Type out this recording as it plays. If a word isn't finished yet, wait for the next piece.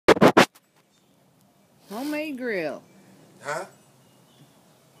Homemade grill. Huh?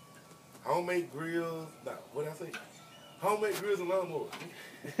 Homemade grills. No, what did I say? Homemade grills and lawnmowers.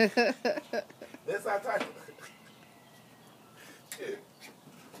 That's our title. Shit.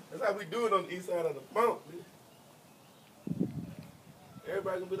 That's how we do it on the east side of the phone.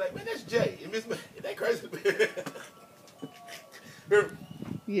 Everybody gonna be like, man, that's Jay. And Miss Man, is that crazy?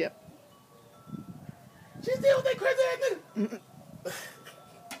 Yep. She still with that crazy ass nigga.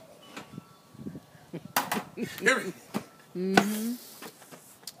 Hear me? Mm-hmm.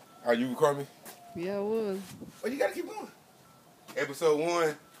 Are you recording me? Yeah, it was. Well, you gotta keep going. Episode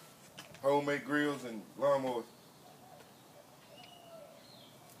 1, homemade grills and lawnmowers.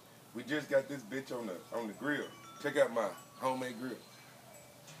 We just got this bitch on the grill. Check out my homemade grill.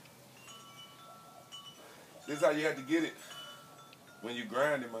 This is how you have to get it when you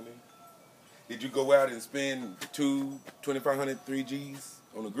grind it, my nigga. Did you go out and spend 2,500, 3 G's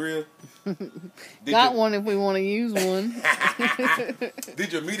on the grill? Got one if we want to use one.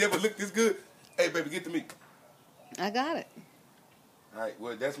 Did your meat ever look this good? Hey, baby, get the meat. I got it. All right,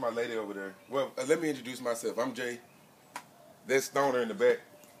 well, that's my lady over there. Well, let me introduce myself. I'm Jay. That's Stoner in the back.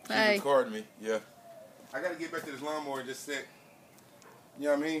 She Hey. recording me, yeah. I got to get back to this lawnmower in just a sec. You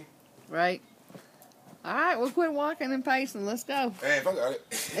know what I mean? Right. All right, we'll quit walking and pacing. Let's go. Hey, fuck all that.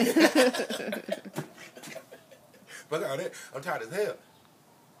 Fuck all that. I'm tired as hell.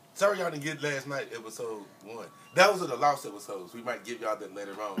 Sorry y'all didn't get last night, episode 1. Those are the lost episodes. We might give y'all that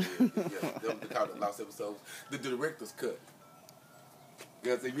later on. Yeah, they call it lost episodes. The director's cut.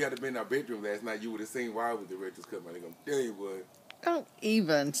 Because if you had been in our bedroom last night, you would have seen why with the director's cut, man. They're going to tell you what. Don't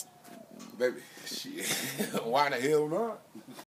even. Baby, shit. Why the hell not?